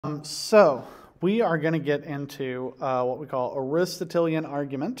So we are going to get into what we call Aristotelian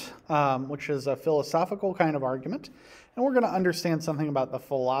argument, which is a philosophical kind of argument, and we're going to understand something about the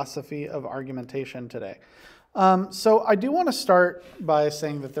philosophy of argumentation today. So I do want to start by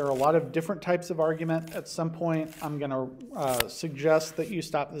saying that there are a lot of different types of argument. At some point, I'm going to suggest that you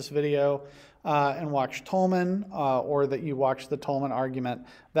stop this video and watch Tolman, or that you watch the Tolman argument,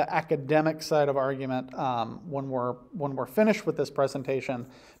 the academic side of argument, when we're finished with this presentation,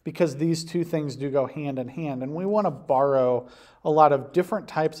 because these two things do go hand in hand, and we want to borrow a lot of different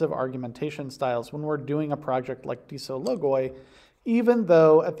types of argumentation styles when we're doing a project like Diso-Logoi, even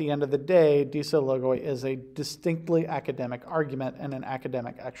though at the end of the day, Diso-Logoi is a distinctly academic argument and an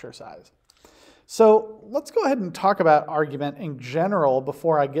academic exercise. So let's go ahead and talk about argument in general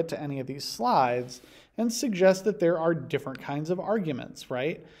before I get to any of these slides and suggest that there are different kinds of arguments,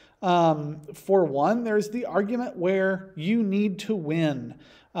 right? For one, there's the argument where you need to win.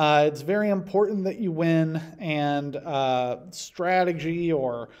 It's very important that you win, and strategy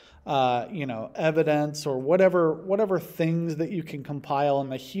or evidence or whatever things that you can compile in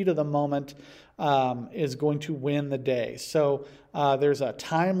the heat of the moment is going to win the day. So there's a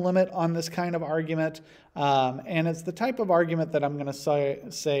time limit on this kind of argument, and it's the type of argument that I'm going to say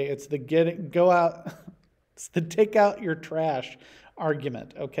it's the it's the take out your trash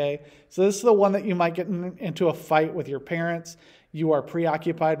argument. Okay, so this is the one that you might get into a fight with your parents. You are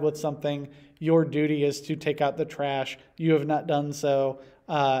preoccupied with something. Your duty is to take out the trash. You have not done so,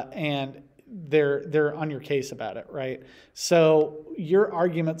 and they're on your case about it, right? So your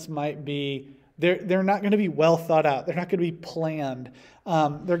arguments might be, they're not going to be well thought out. They're not going to be planned.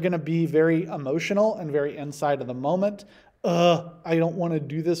 They're going to be very emotional and very inside of the moment. I don't want to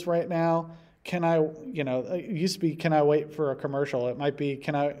do this right now. Can I, it used to be, can I wait for a commercial? It might be,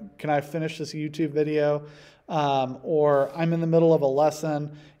 can I finish this YouTube video? Or I'm in the middle of a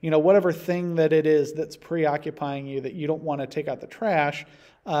lesson, whatever thing that it is that's preoccupying you that you don't want to take out the trash,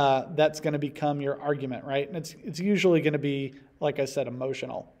 that's going to become your argument, right? And it's usually going to be, like I said,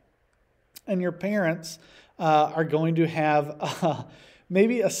 emotional. And your parents are going to have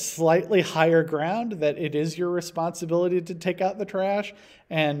maybe a slightly higher ground that it is your responsibility to take out the trash,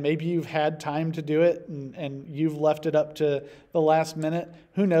 and maybe you've had time to do it and you've left it up to the last minute.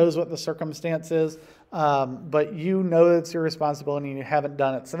 Who knows what the circumstance is, but you know it's your responsibility and you haven't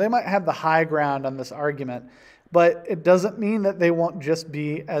done it. So they might have the high ground on this argument, but it doesn't mean that they won't just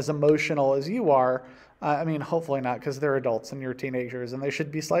be as emotional as you are. Hopefully not, because they're adults and you're teenagers and they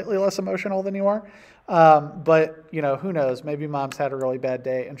should be slightly less emotional than you are. But who knows? Maybe mom's had a really bad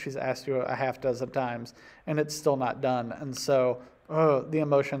day and she's asked you a half dozen times and it's still not done. And so, the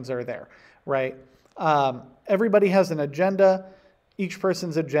emotions are there, right? Everybody has an agenda. Each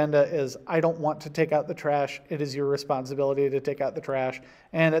person's agenda is, I don't want to take out the trash. It is your responsibility to take out the trash.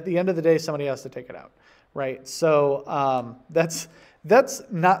 And at the end of the day, somebody has to take it out, right? So that's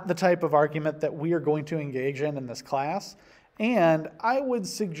not the type of argument that we are going to engage in this class. And I would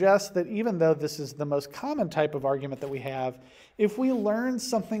suggest that even though this is the most common type of argument that we have, if we learn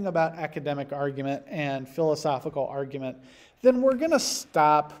something about academic argument and philosophical argument, then we're going to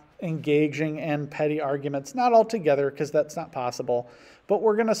stop engaging in petty arguments, not altogether, because that's not possible, but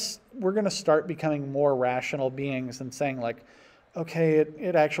we're going to start becoming more rational beings and saying, like, okay,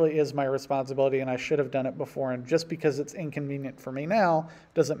 it actually is my responsibility and I should have done it before, and just because it's inconvenient for me now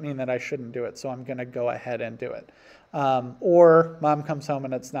doesn't mean that I shouldn't do it, so I'm going to go ahead and do it. Or mom comes home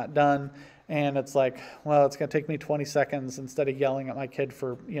and it's not done, and it's like, well, it's going to take me 20 seconds instead of yelling at my kid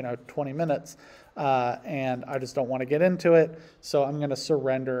for 20 minutes, and I just don't want to get into it, so I'm going to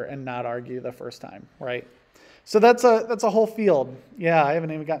surrender and not argue the first time, right? So that's a whole field. Yeah, I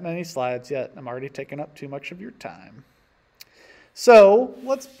haven't even gotten any slides yet. I'm already taking up too much of your time. So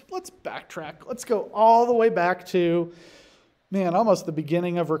let's backtrack. Let's go all the way back to, almost the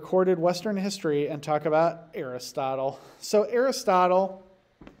beginning of recorded Western history and talk about Aristotle. So Aristotle,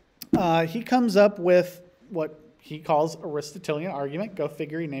 he comes up with what he calls Aristotelian argument. Go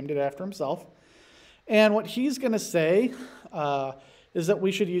figure, he named it after himself. And what he's going to say is that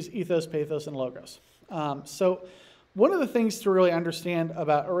we should use ethos, pathos, and logos. So one of the things to really understand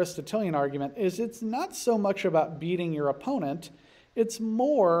about Aristotelian argument is it's not so much about beating your opponent, it's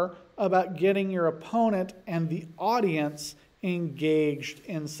more about getting your opponent and the audience engaged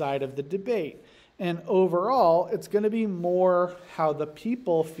inside of the debate. And overall, it's going to be more how the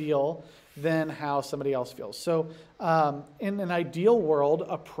people feel than how somebody else feels. So in an ideal world,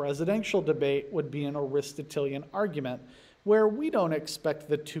 a presidential debate would be an Aristotelian argument, where we don't expect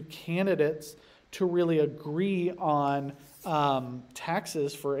the two candidates to really agree on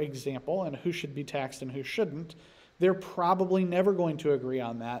taxes, for example, and who should be taxed and who shouldn't. they're probably never going to agree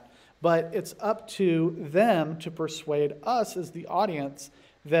on that. But it's up to them to persuade us as the audience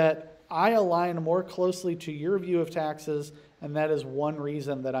that I align more closely to your view of taxes, and that is one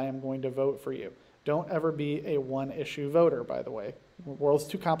reason that I am going to vote for you. Don't ever be a one-issue voter, by the way. The world's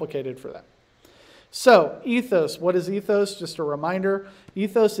too complicated for that. So, ethos. What is ethos? Just a reminder.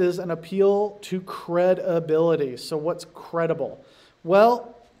 Ethos is an appeal to credibility. So what's credible?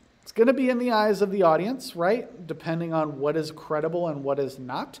 Well, it's going to be in the eyes of the audience, right? Depending on what is credible and what is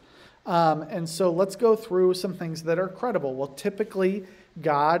not. And so let's go through some things that are credible. Well, typically,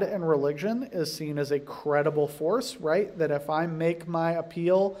 God and religion is seen as a credible force, right? That if I make my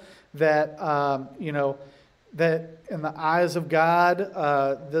appeal that, that in the eyes of God,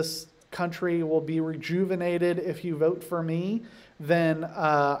 this country will be rejuvenated if you vote for me, then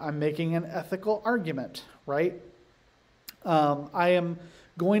I'm making an ethical argument, right? I am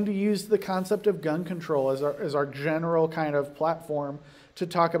going to use the concept of gun control as our general kind of platform to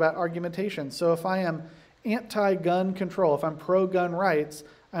talk about argumentation. So if I am anti-gun control, if I'm pro-gun rights,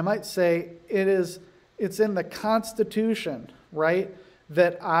 I might say it's in the Constitution, right,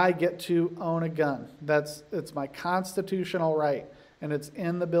 that I get to own a gun. It's my constitutional right, and it's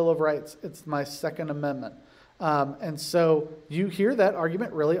in the Bill of Rights. It's my Second Amendment. And so you hear that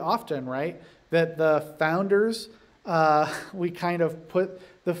argument really often, right, that the founders, we kind of put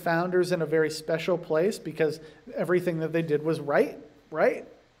the founders in a very special place because everything that they did was right.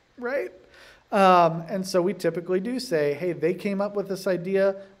 And so we typically do say, hey, they came up with this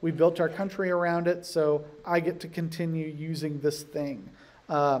idea, we built our country around it, so I get to continue using this thing.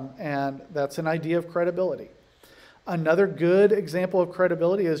 And that's an idea of credibility. Another good example of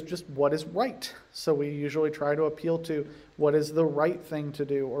credibility is just what is right. So we usually try to appeal to what is the right thing to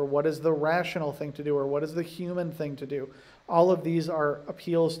do, or what is the rational thing to do, or what is the human thing to do. All of these are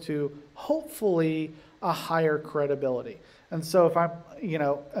appeals to hopefully a higher credibility. And so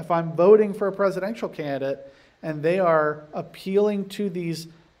if I'm voting for a presidential candidate and they are appealing to these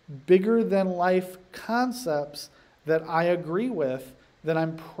bigger than life concepts that I agree with, then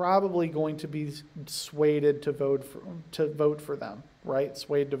I'm probably going to be swayed to vote for them, right?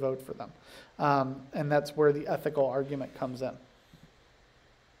 Swayed to vote for them. And that's where the ethical argument comes in.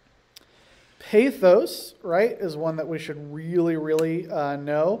 Pathos, right, is one that we should really, really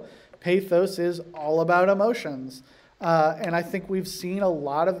know. Pathos is all about emotions. And I think we've seen a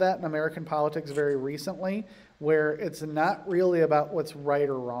lot of that in American politics very recently, where it's not really about what's right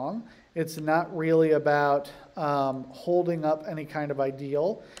or wrong. It's not really about holding up any kind of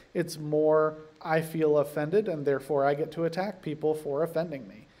ideal. It's more, I feel offended, and therefore I get to attack people for offending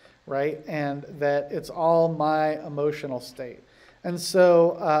me, right? And that it's all my emotional state. And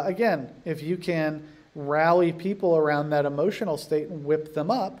so, again, if you can rally people around that emotional state and whip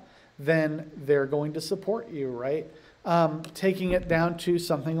them up, then they're going to support you, right? Taking it down to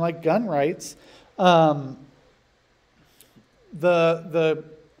something like gun rights, the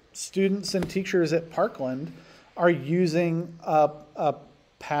students and teachers at Parkland are using a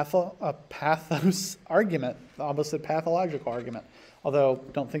pathos argument, almost a pathological argument, although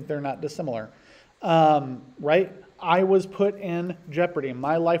don't think they're not dissimilar, right? I was put in jeopardy.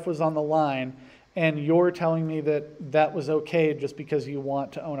 My life was on the line, and you're telling me that that was okay just because you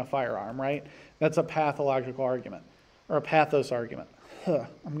want to own a firearm, right? That's a pathological argument, or a pathos argument.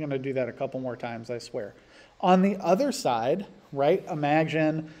 I'm going to do that a couple more times, I swear. On the other side, right,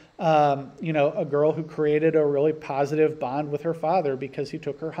 imagine a girl who created a really positive bond with her father because he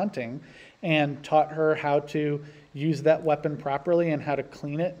took her hunting and taught her how to use that weapon properly and how to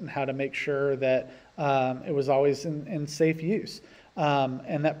clean it and how to make sure that it was always in safe use.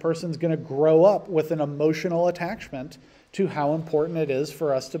 And that person's going to grow up with an emotional attachment to how important it is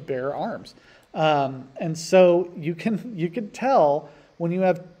for us to bear arms. And so you can tell when you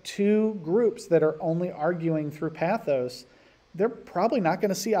have two groups that are only arguing through pathos, they're probably not going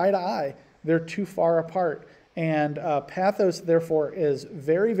to see eye to eye. They're too far apart. And pathos, therefore, is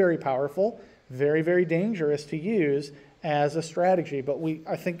very, very powerful, very, very dangerous to use as a strategy. But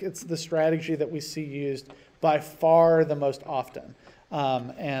I think it's the strategy that we see used by far the most often.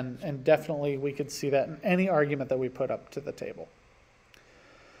 And definitely we could see that in any argument that we put up to the table.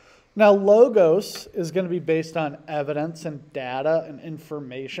 Now, logos is going to be based on evidence and data and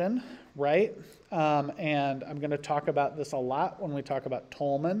information, right? And I'm going to talk about this a lot when we talk about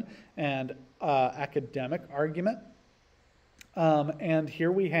Tolman and academic argument. And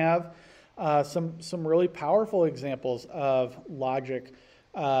here we have some really powerful examples of logic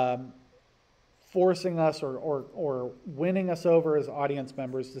forcing us or winning us over as audience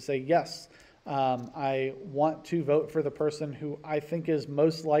members to say, yes, I want to vote for the person who I think is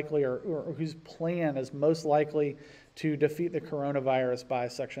most likely or whose plan is most likely to defeat the coronavirus by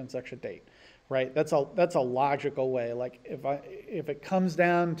such and such a date, right? That's a logical way. Like if it comes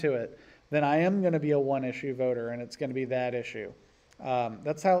down to it, then I am going to be a one issue voter, and it's going to be that issue.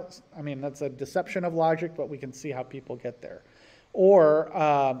 That's a deception of logic, but we can see how people get there. Or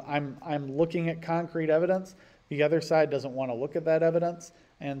I'm looking at concrete evidence. The other side doesn't want to look at that evidence,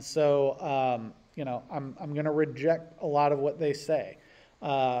 and so I'm going to reject a lot of what they say.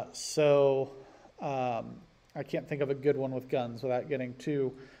 I can't think of a good one with guns without getting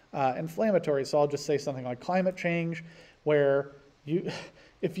too inflammatory. So I'll just say something like climate change, where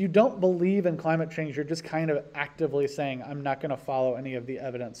if you don't believe in climate change, you're just kind of actively saying, I'm not going to follow any of the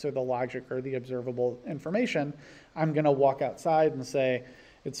evidence or the logic or the observable information. I'm going to walk outside and say,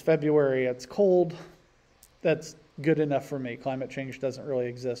 it's February, it's cold. That's good enough for me. Climate change doesn't really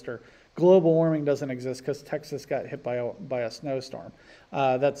exist, or global warming doesn't exist because Texas got hit by a snowstorm.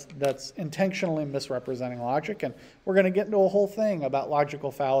 That's intentionally misrepresenting logic, and we're going to get into a whole thing about logical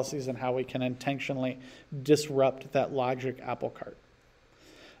fallacies and how we can intentionally disrupt that logic apple cart.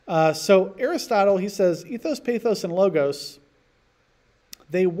 So Aristotle, he says, ethos, pathos, and logos,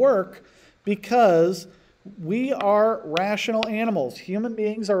 they work because we are rational animals. Human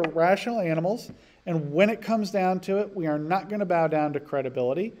beings are rational animals, and when it comes down to it, we are not going to bow down to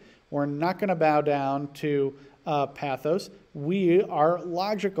credibility. We're not going to bow down to pathos. We are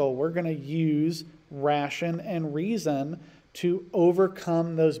logical. We're going to use ration and reason to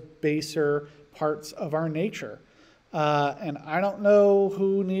overcome those baser parts of our nature. And I don't know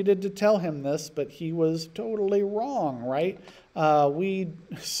who needed to tell him this, but he was totally wrong, right? We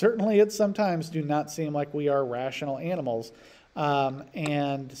certainly at some times do not seem like we are rational animals.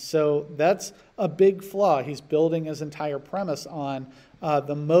 And so that's a big flaw. He's building his entire premise on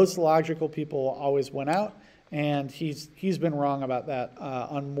the most logical people always win out, and he's been wrong about that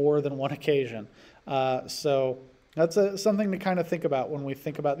on more than one occasion. So that's something to kind of think about when we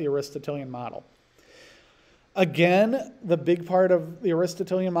think about the Aristotelian model. Again, the big part of the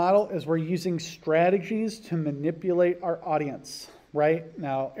Aristotelian model is we're using strategies to manipulate our audience, right?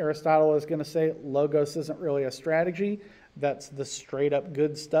 Now, Aristotle is going to say logos isn't really a strategy. That's the straight up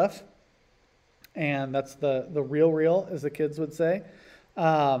good stuff. And that's the real, as the kids would say.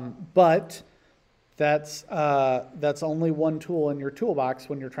 But that's only one tool in your toolbox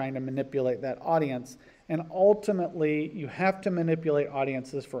when you're trying to manipulate that audience. And ultimately, you have to manipulate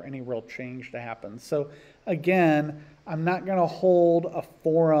audiences for any real change to happen. So again, I'm not going to hold a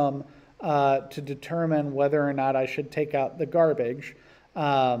forum to determine whether or not I should take out the garbage.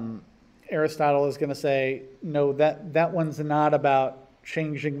 Aristotle is going to say, no, that one's not about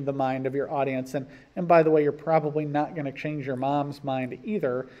changing the mind of your audience. And by the way, you're probably not going to change your mom's mind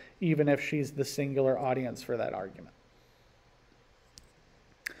either, even if she's the singular audience for that argument.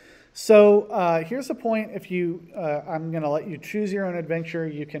 So here's a point. If I'm going to let you choose your own adventure.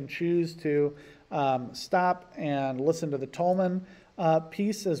 You can choose to stop and listen to the Tolman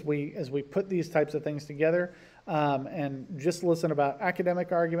piece as we put these types of things together, and just listen about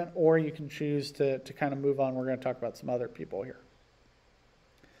academic argument, or you can choose to kind of move on. We're going to talk about some other people here.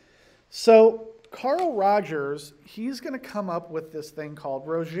 So Carl Rogers, he's going to come up with this thing called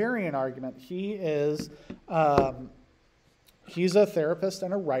Rogerian argument. He's a therapist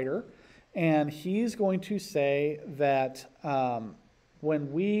and a writer, and he's going to say that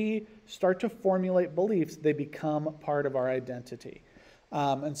when we start to formulate beliefs, they become part of our identity.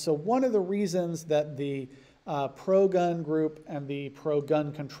 And so one of the reasons that the pro-gun group and the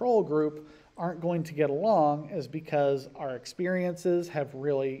pro-gun control group aren't going to get along is because our experiences have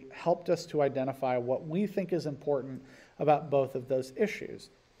really helped us to identify what we think is important about both of those issues.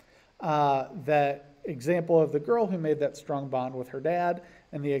 That example of the girl who made that strong bond with her dad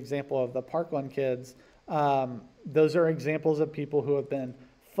and the example of the Parkland kids, those are examples of people who have been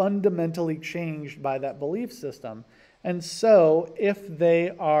fundamentally changed by that belief system. And so if they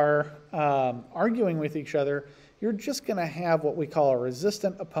are arguing with each other, you're just going to have what we call a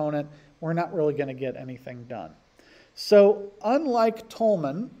resistant opponent. We're not really going to get anything done. So unlike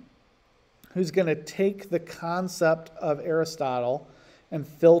Tolman, who's going to take the concept of Aristotle and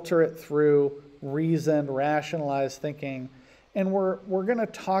filter it through reasoned, rationalized thinking, and we're going to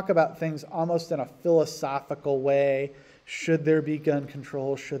talk about things almost in a philosophical way. Should there be gun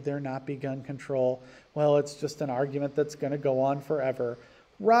control? Should there not be gun control? Well, it's just an argument that's going to go on forever.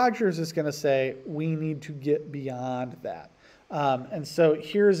 Rogers is going to say we need to get beyond that. And so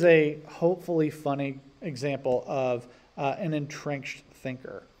here's a hopefully funny example of an entrenched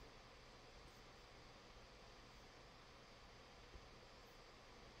thinker.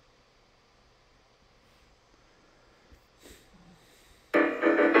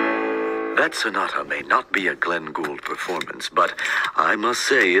 That sonata may not be a Glenn Gould performance, but I must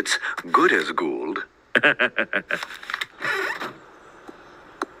say it's good as Gould.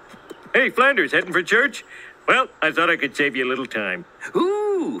 Hey, Flanders, heading for church? Well, I thought I could save you a little time.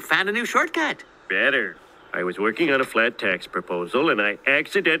 Ooh, found a new shortcut. Better. I was working on a flat tax proposal, and I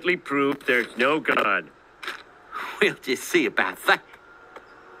accidentally proved there's no God. We'll just see about that.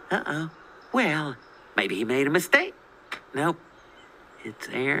 Uh-oh. Well, maybe he made a mistake. Nope. It's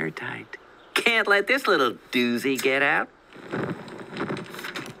airtight. Can't let this little doozy get out.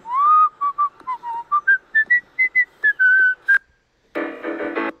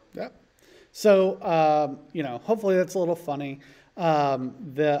 Yep. So, hopefully that's a little funny.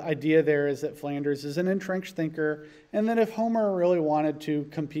 The idea there is that Flanders is an entrenched thinker, and that if Homer really wanted to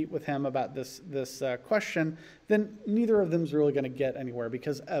compete with him about this question, then neither of them is really going to get anywhere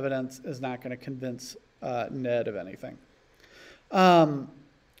because evidence is not going to convince Ned of anything.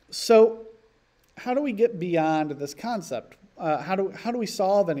 So how do we get beyond this concept? How do we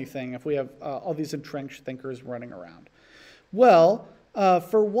solve anything if we have all these entrenched thinkers running around? Well,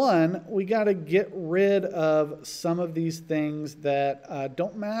 for one, we got to get rid of some of these things that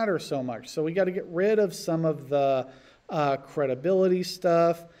don't matter so much. So we got to get rid of some of the credibility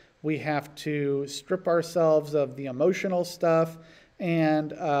stuff. We have to strip ourselves of the emotional stuff.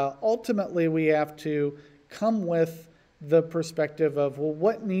 And ultimately, we have to come with the perspective of, well,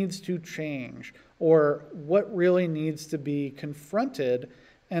 what needs to change? Or what really needs to be confronted?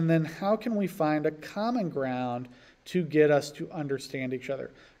 And then how can we find a common ground to get us to understand each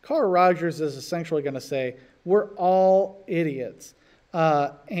other? Carl Rogers is essentially going to say, we're all idiots.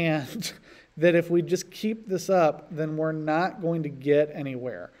 And that if we just keep this up, then we're not going to get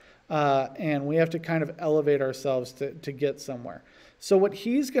anywhere. And we have to kind of elevate ourselves to get somewhere. So what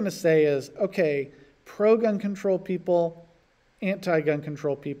he's going to say is, okay, pro-gun control people, anti-gun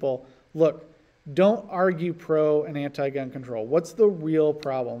control people, look, don't argue pro and anti-gun control. What's the real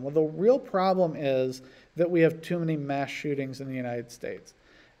problem? Well, the real problem is that we have too many mass shootings in the United States.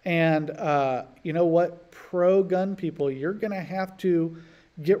 And you know what? Pro-gun people, you're going to have to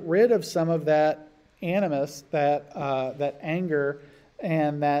get rid of some of that animus, that anger,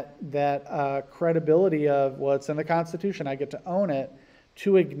 and that credibility of, well, it's in the Constitution, I get to own it,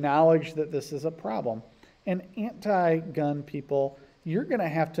 to acknowledge that this is a problem. And anti-gun people, you're going to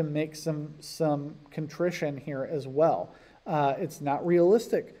have to make some contrition here as well. It's not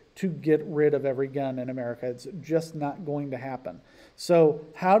realistic to get rid of every gun in America. It's just not going to happen. So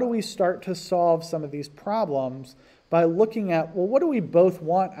how do we start to solve some of these problems? By looking at, well, what do we both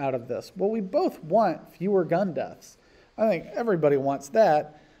want out of this? Well, we both want fewer gun deaths. I think everybody wants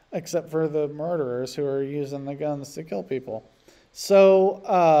that, except for the murderers who are using the guns to kill people.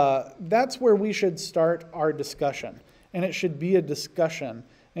 So that's where we should start our discussion. And it should be a discussion.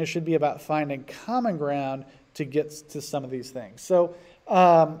 And it should be about finding common ground to get to some of these things. So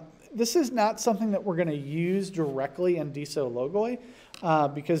this is not something that we're going to use directly in Diso Logoi,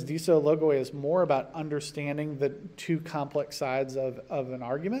 because Diso Logoi is more about understanding the two complex sides of an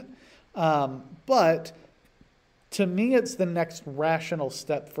argument. But to me, it's the next rational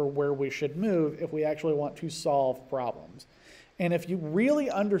step for where we should move if we actually want to solve problems. And if you really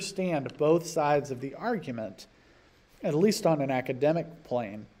understand both sides of the argument, at least on an academic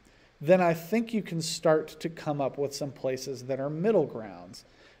plane, then I think you can start to come up with some places that are middle grounds.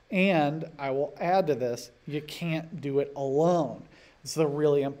 And I will add to this, you can't do it alone. It's the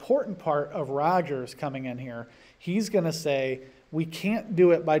really important part of Rogers coming in here. He's going to say, we can't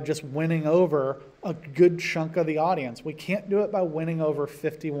do it by just winning over a good chunk of the audience. We can't do it by winning over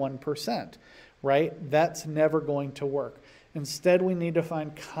 51%, right? That's never going to work. Instead, we need to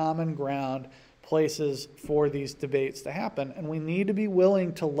find common ground places for these debates to happen, and we need to be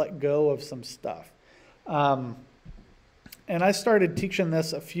willing to let go of some stuff. And I started teaching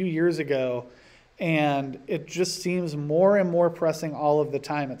this a few years ago, and it just seems more and more pressing all of the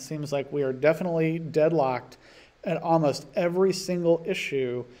time. It seems like we are definitely deadlocked at almost every single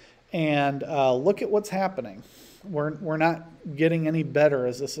issue, and look at what's happening. We're not getting any better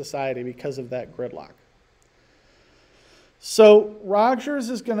as a society because of that gridlock. So Rogers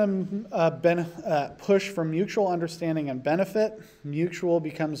is going to push for mutual understanding and benefit. Mutual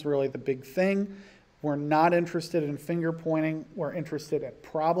becomes really the big thing. We're not interested in finger pointing. We're interested in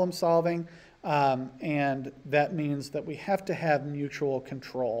problem solving. And that means that we have to have mutual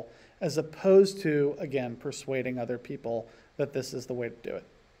control as opposed to, again, persuading other people that this is the way to do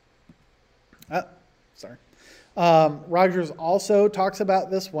it. Rogers also talks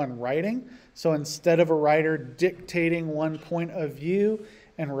about this when writing. So instead of a writer dictating one point of view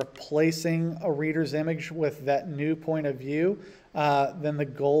and replacing a reader's image with that new point of view, then the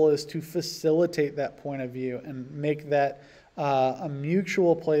goal is to facilitate that point of view and make that a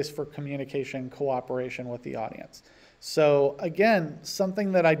mutual place for communication, cooperation with the audience. So again,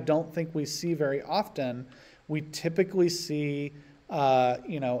 something that I don't think we see very often. We typically see,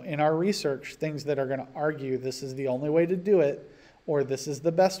 in our research, things that are going to argue this is the only way to do it, or this is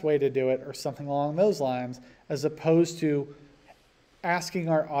the best way to do it, or something along those lines, as opposed to asking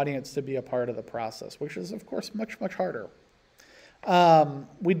our audience to be a part of the process, which is, of course, much, much harder.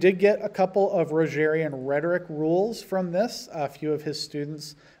 We did get a couple of Rogerian rhetoric rules from this. A few of his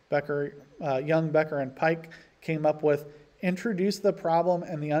students, Young, Becker, and Pike, came up with introduce the problem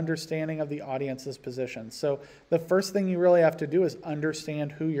and the understanding of the audience's position. So the first thing you really have to do is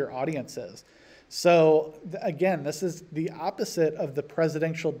understand who your audience is. So again, this is the opposite of the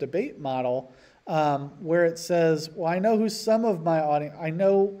presidential debate model, where it says, well, I know who some of my audience, I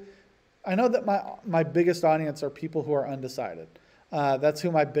know that my biggest audience are people who are undecided. That's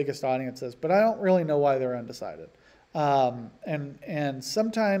who my biggest audience is, but I don't really know why they're undecided. And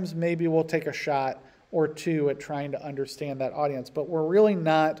sometimes maybe we'll take a shot or two at trying to understand that audience, but we're really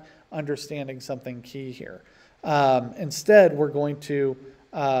not understanding something key here. Instead, we're going to,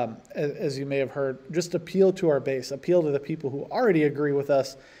 as you may have heard, just appeal to our base, appeal to the people who already agree with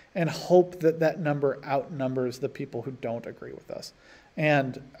us, and hope that that number outnumbers the people who don't agree with us.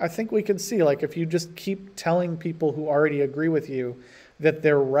 And I think we can see, like, if you just keep telling people who already agree with you that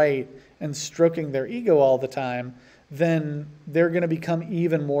they're right and stroking their ego all the time, then they're going to become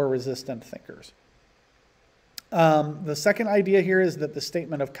even more resistant thinkers. The second idea here is that the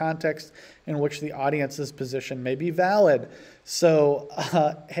statement of context in which the audience's position may be valid. So,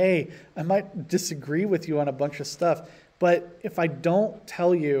 hey, I might disagree with you on a bunch of stuff, but if I don't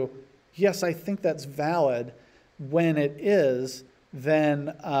tell you, yes, I think that's valid, when it is,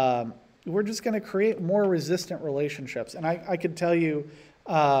 then we're just going to create more resistant relationships. And I could tell you,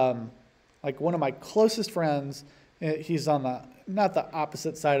 like one of my closest friends, he's on the, not the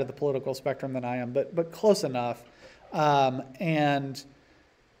opposite side of the political spectrum than I am, but close enough. And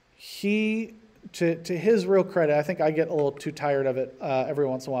he, to his real credit, I think I get a little too tired of it every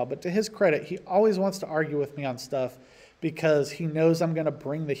once in a while, but to his credit, he always wants to argue with me on stuff because he knows I'm going to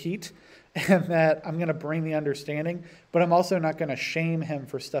bring the heat and that I'm going to bring the understanding, but I'm also not going to shame him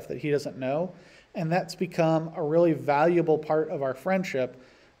for stuff that he doesn't know. And that's become a really valuable part of our friendship.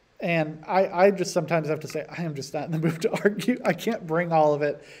 And I just sometimes have to say, I am just not in the mood to argue. I can't bring all of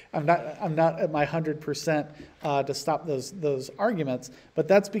it. I'm not at my 100% to stop those arguments. But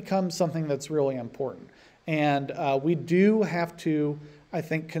that's become something that's really important. And we do have to, I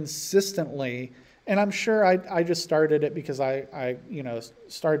think, consistently. And I'm sure I just started it because I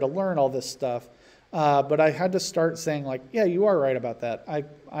started to learn all this stuff. But I had to start saying, like, yeah, you are right about that.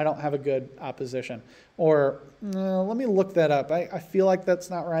 I don't have a good opposition. Or let me look that up. I feel like that's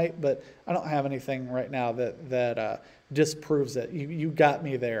not right, but I don't have anything right now that disproves it. You got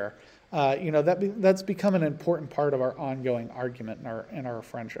me there. That's become an important part of our ongoing argument in our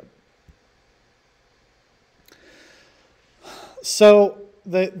friendship. So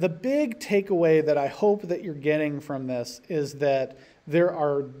the big takeaway that I hope that you're getting from this is that there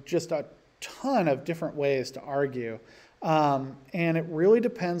are just a ton of different ways to argue. And it really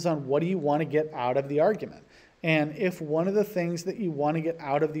depends on what do you want to get out of the argument. And if one of the things that you want to get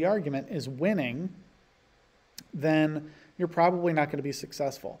out of the argument is winning, then you're probably not going to be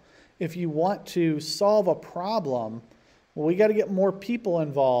successful. If you want to solve a problem, well, we got to get more people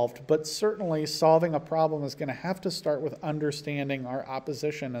involved, but certainly solving a problem is going to have to start with understanding our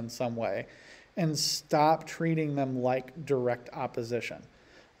opposition in some way and stop treating them like direct opposition.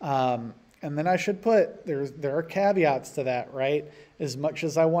 And then I should put, there are caveats to that, right? As much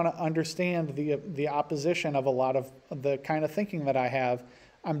as I want to understand the opposition of a lot of the kind of thinking that I have,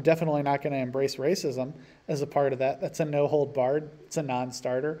 I'm definitely not going to embrace racism as a part of that. That's a no hold barred. It's a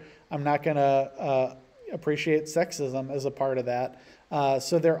non-starter. I'm not going to appreciate sexism as a part of that.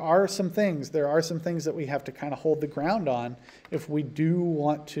 So there are some things that we have to kind of hold the ground on if we do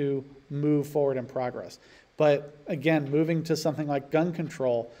want to move forward in progress. But again, moving to something like gun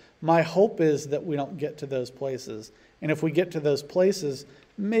control, my hope is that we don't get to those places. And if we get to those places,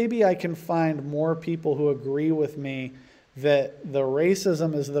 maybe I can find more people who agree with me that the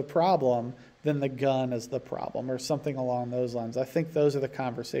racism is the problem than the gun is the problem, or something along those lines. I think those are the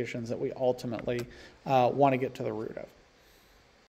conversations that we ultimately want to get to the root of.